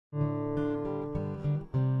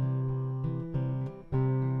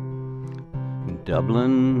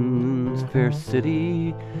Dublin's fair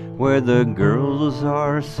city, where the girls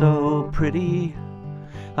are so pretty,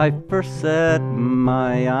 I first set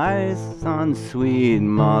my eyes on sweet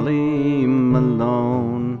Molly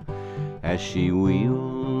Malone, as she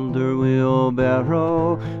wheeled her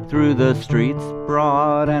wheelbarrow through the streets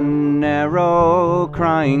broad and narrow,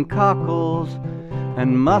 crying cockles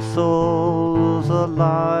and mussels,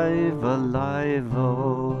 alive, alive,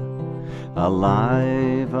 oh,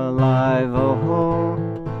 alive, alive, oh,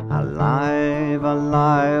 alive,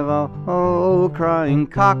 alive, oh, crying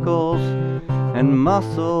cockles and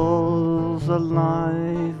mussels,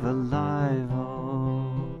 alive, alive, oh.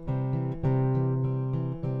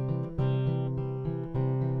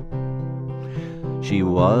 She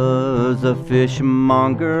was a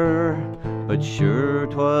fishmonger, but sure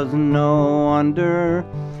 'twas no wonder,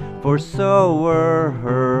 for so were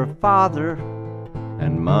her father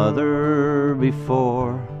and mother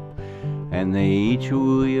before, and they each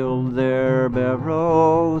wheeled their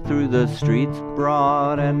barrow through the streets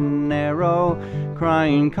broad and narrow,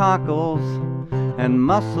 crying cockles and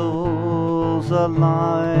mussels,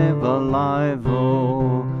 alive, alive,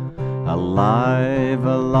 oh, alive,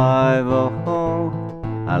 alive, oh,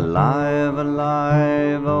 alive,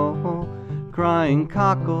 alive, oh, crying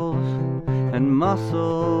cockles and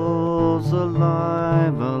mussels,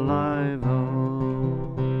 alive, alive, oh.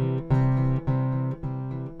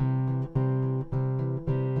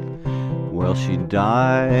 Well, she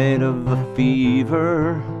died of a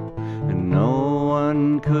fever, and no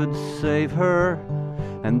one could save her,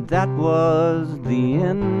 and that was the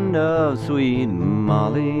end of sweet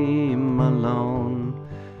Molly Malone.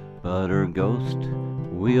 But her ghost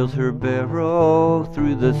wheels her barrow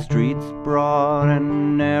through the streets broad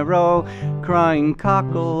and narrow, crying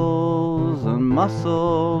cockles and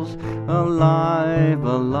mussels, alive,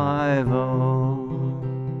 alive, oh,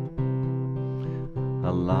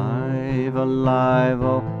 alive, alive,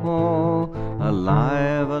 oh,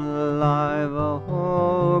 alive, alive,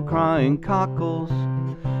 oh, crying cockles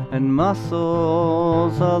and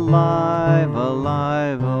mussels, alive,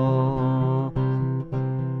 alive, oh,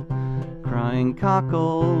 crying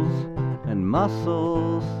cockles and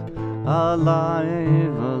mussels,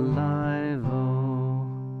 alive, alive.